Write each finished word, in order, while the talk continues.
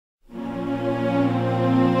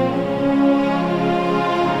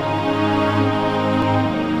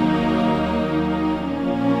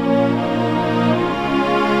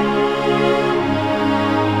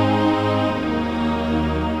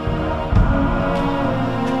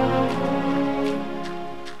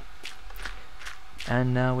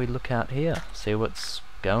And now we look out here, see what's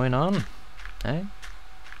going on, eh?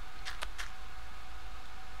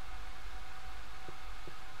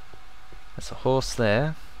 There's a horse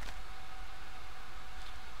there,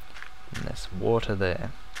 and there's water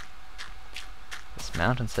there. There's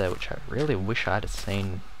mountains there, which I really wish I'd have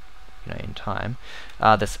seen, you know, in time.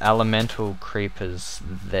 There's elemental creepers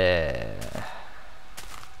there.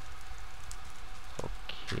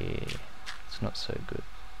 Okay, it's not so good.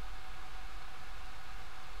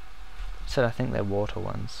 So I think they're water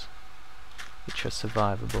ones, which are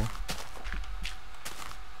survivable.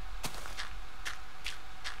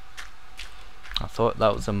 I thought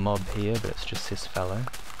that was a mob here, but it's just this fellow.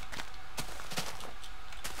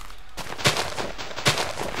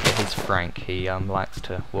 Yeah, he's Frank. He likes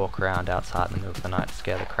to walk around outside in the middle of the night to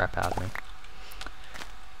scare the crap out of me.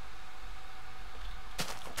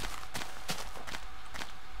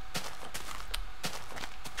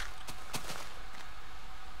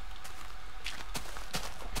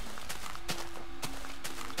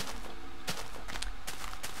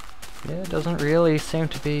 Yeah, doesn't really seem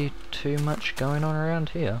to be too much going on around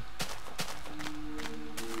here.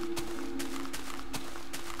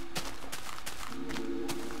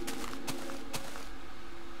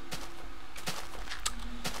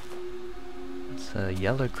 There's a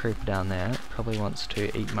yellow creeper down there. It probably wants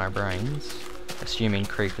to eat my brains, assuming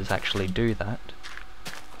creepers actually do that.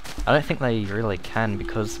 I don't think they really can,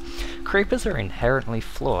 because creepers are inherently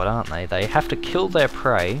flawed, aren't they? They have to kill their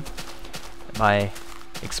prey by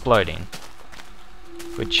exploding,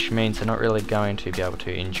 which means they're not really going to be able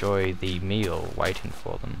to enjoy the meal waiting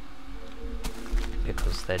for them,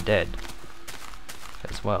 because they're dead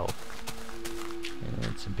as well. Yeah,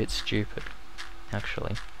 it's a bit stupid,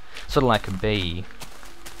 actually. Sort of like a bee.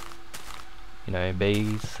 You know,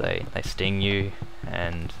 bees, they sting you,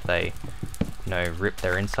 and they, you know, rip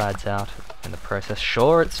their insides out in the process.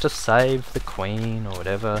 Sure, it's to save the queen, or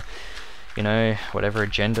whatever, you know, whatever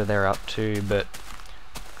agenda they're up to, but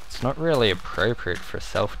it's not really appropriate for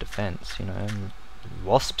self-defense, you know.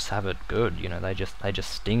 Wasps have it good, you know, they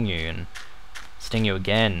just sting you and sting you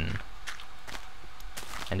again,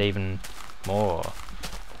 and even more.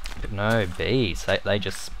 But no, bees, they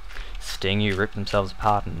just sting you, rip themselves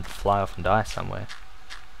apart, and fly off and die somewhere.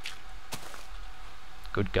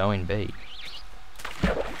 Good going, bee.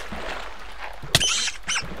 Well,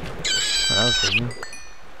 that was easy.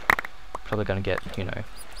 Probably gonna get, you know,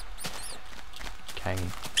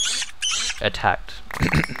 attacked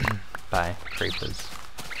by creepers.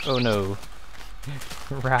 Oh no.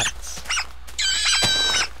 Rats.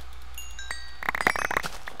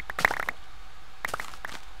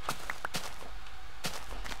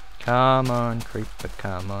 Come on, creeper,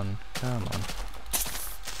 come on, come on.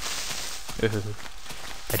 Ooh.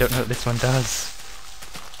 I don't know what this one does.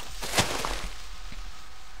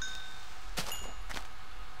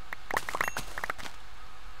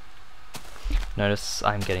 Notice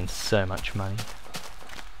I'm getting so much money.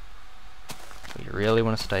 We really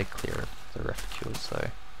want to stay clear of the refugees though.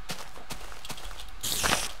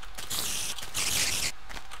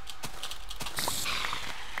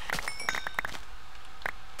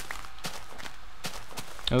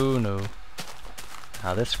 Oh no.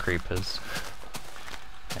 Now this creepers.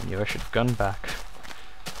 I knew I should have gone back.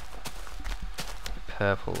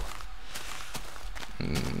 Purple.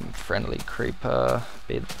 Friendly creeper.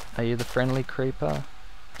 Are you the friendly creeper?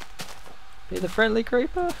 Be the friendly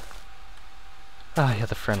creeper? Ah, you're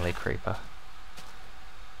the friendly creeper.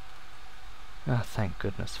 Ah, thank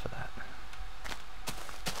goodness for that.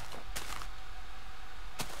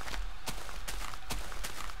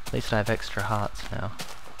 At least I have extra hearts now.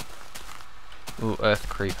 Ooh, earth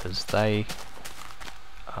creepers. They...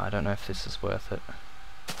 I don't know if this is worth it.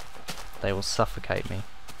 They will suffocate me.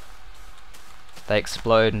 They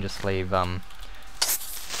explode and just leave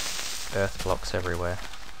earth blocks everywhere.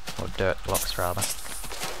 Or dirt blocks rather.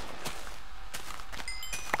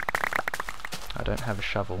 I don't have a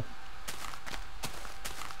shovel.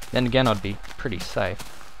 Then again, I'd be pretty safe.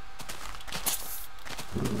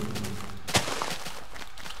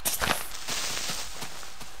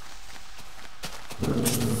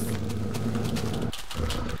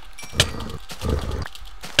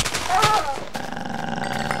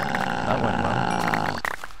 That went well.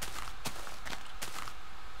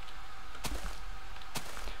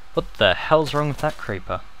 What the hell's wrong with that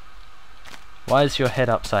creeper? Why is your head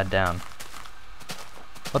upside down?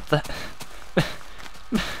 What the...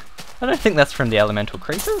 I don't think that's from the elemental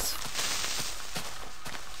creepers.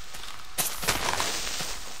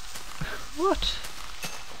 What?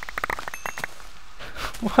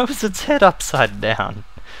 Why was its head upside down?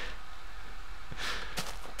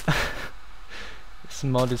 This This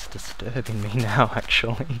mod is disturbing me now,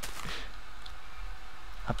 actually.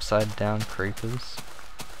 Upside down creepers.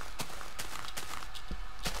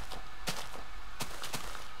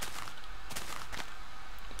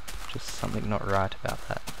 Just something not right about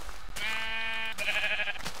that.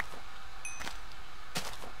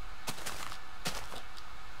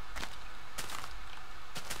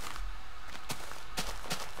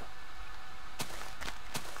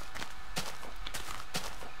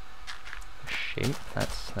 Sheep,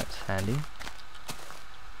 that's handy.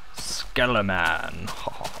 Skeleman.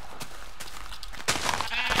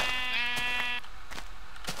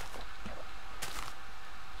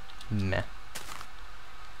 Meh.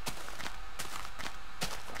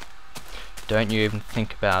 Don't you even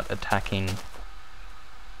think about attacking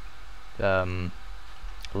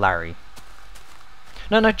Larry.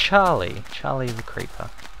 No, Charlie. Charlie the Creeper.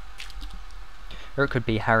 Or it could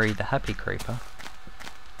be Harry the Happy Creeper.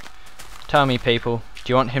 Tell me, people,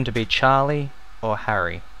 do you want him to be Charlie or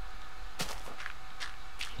Harry?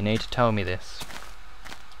 You need to tell me this.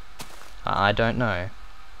 I don't know.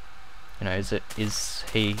 You know, is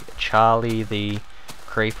he Charlie the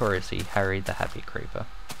Creeper or is he Harry the Happy Creeper?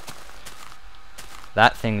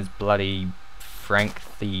 That thing's bloody Frank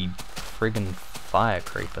the friggin' Fire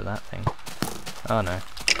Creeper, that thing. Oh no.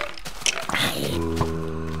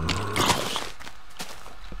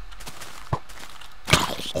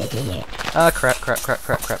 Ah, crap.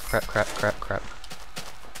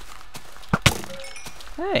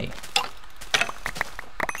 Hey!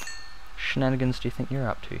 Shenanigans do you think you're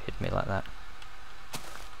up to, hit me like that?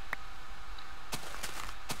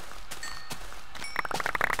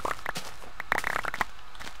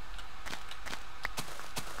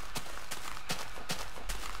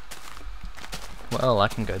 Well, I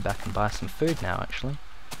can go back and buy some food now, actually.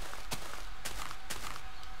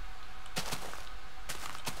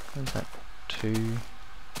 Is that 2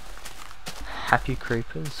 happy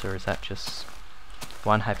creepers, or is that just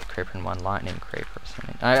 1 happy creeper and 1 lightning creeper or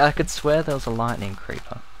something? I could swear there was a lightning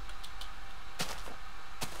creeper.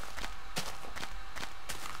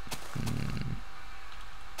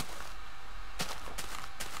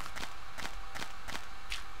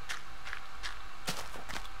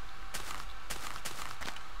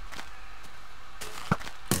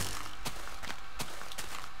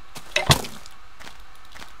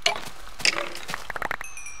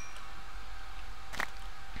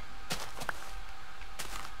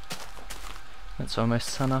 It's almost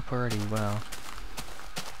sun up already, well.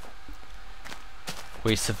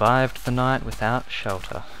 We survived the night without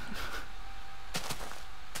shelter.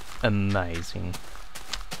 Amazing.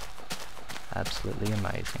 Absolutely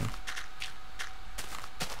amazing.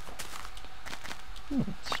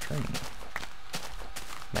 String.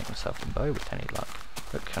 Make myself a bow with any luck.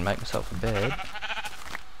 But can make myself a bed.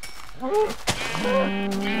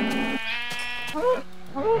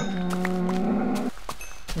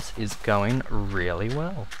 This is going really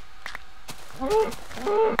well.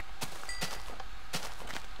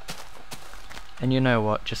 And you know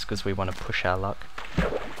what, just because we want to push our luck.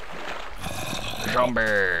 Zombie!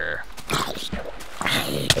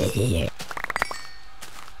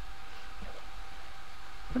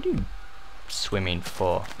 What are you swimming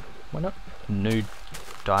for? Why not nude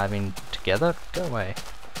diving together? Go away.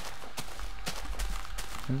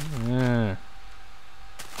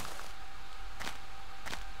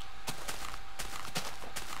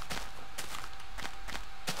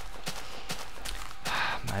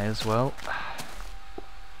 May as well.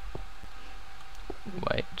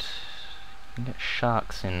 Wait. You get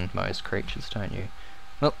sharks in most creatures, don't you?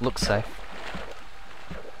 Well, looks safe.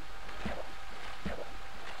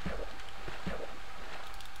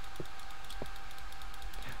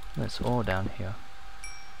 There's ore down here.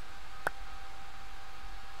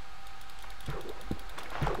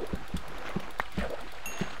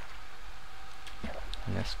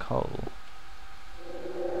 And there's coal.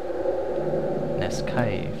 Nest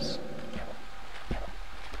caves.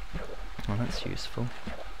 Well, that's useful.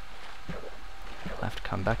 I'll have to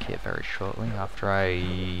come back here very shortly after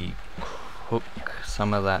I cook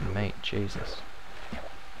some of that meat. Jesus.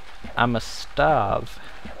 I'ma starve.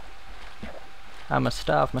 I'ma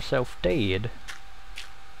starve myself dead.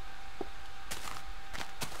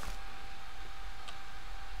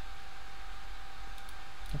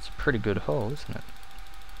 That's a pretty good haul, isn't it?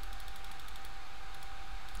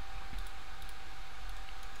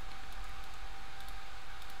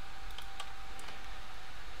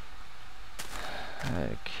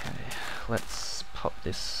 Okay, let's pop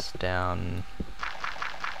this down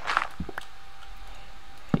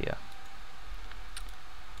here.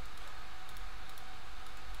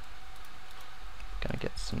 Gonna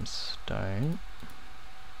get some stone.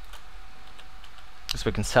 Because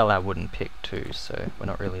we can sell our wooden pick too, so we're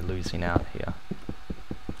not really losing out here.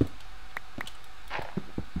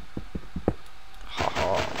 Ha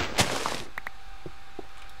ha.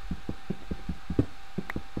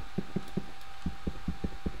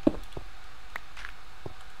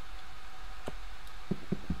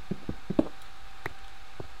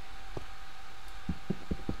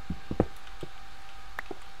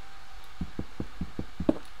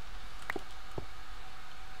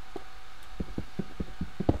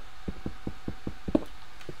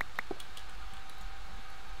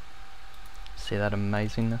 See that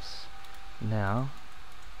amazingness? Now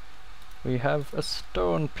we have a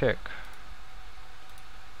stone pick.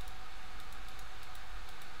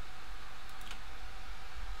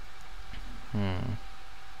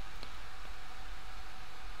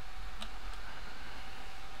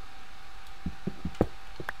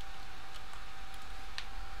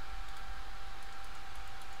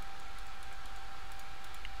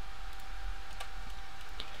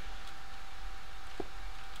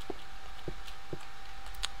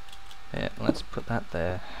 Yeah, let's put that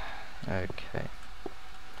there. Okay.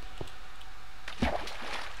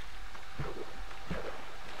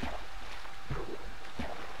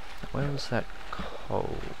 Where was that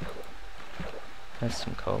coal? There's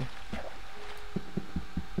some coal.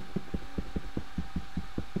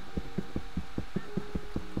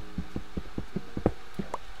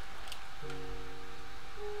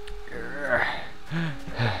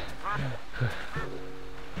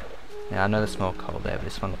 Yeah, I know there's more coal there, but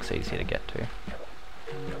this one looks easier to get to.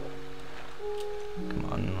 Come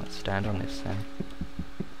on, let's stand on this then.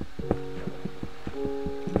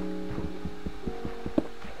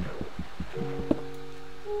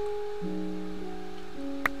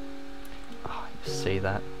 Oh, you see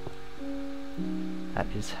that? That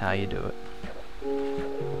is how you do it.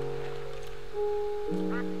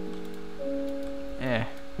 Yeah.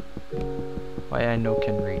 Why I no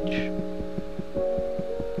can reach.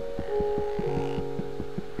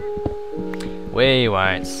 We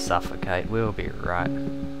won't suffocate, we'll be right.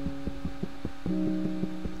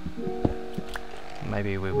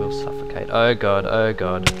 Maybe we will suffocate. Oh god, oh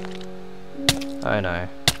god. Oh no.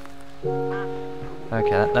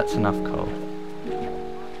 Okay, that's enough coal.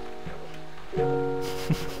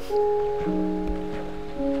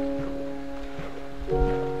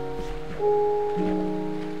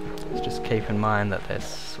 Let's just keep in mind that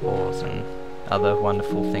there's ores and other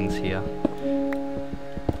wonderful things here.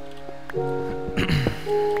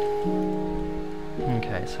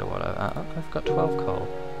 Okay, so what I've got 12 coal.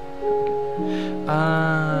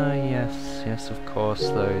 Ah, yes, of course,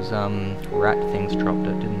 those rat things dropped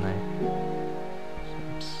it, didn't they?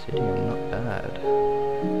 Obsidian, not bad.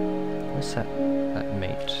 Where's that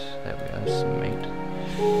meat? There we go, some meat.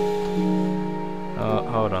 Oh,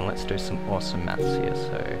 hold on, let's do some awesome maths here,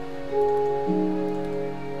 so...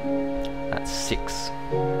 That's 6.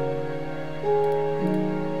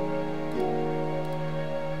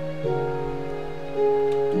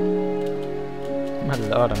 My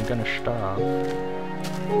lord, I'm gonna starve. I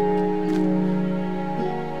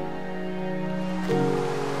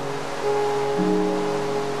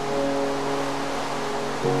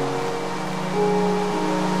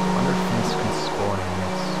wonder if things can spawn in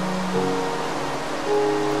this.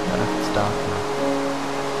 I don't know if it's dark enough.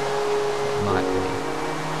 It might be.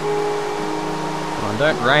 Come on,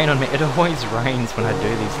 don't rain on me. It always rains when I do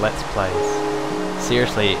these Let's Plays.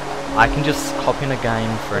 Seriously, I can just hop in a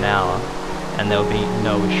game for an hour and there'll be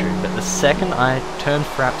no issue. But the second I turn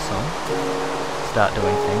fraps on, start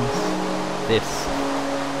doing things, this.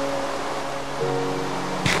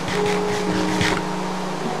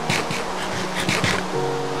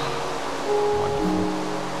 Wonderful.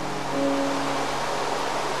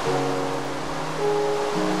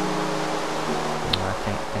 I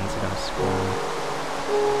think things are going to spawn.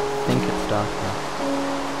 I think it's dark enough.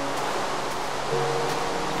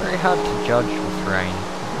 It's very hard to judge with rain.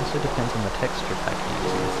 It also depends on the texture pack you're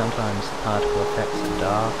using. Sometimes the particle effects are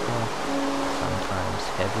darker, sometimes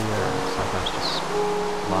heavier, and sometimes just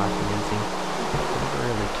light and easy. You can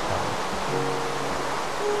really tell.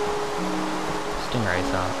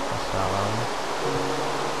 Stingrays aren't hostile, are they?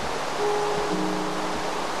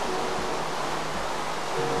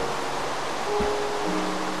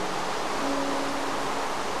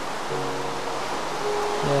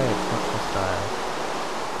 Yeah, it's not hostile.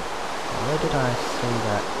 Where did I see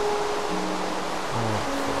that? Oh,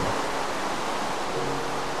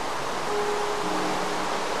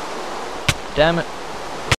 damn it!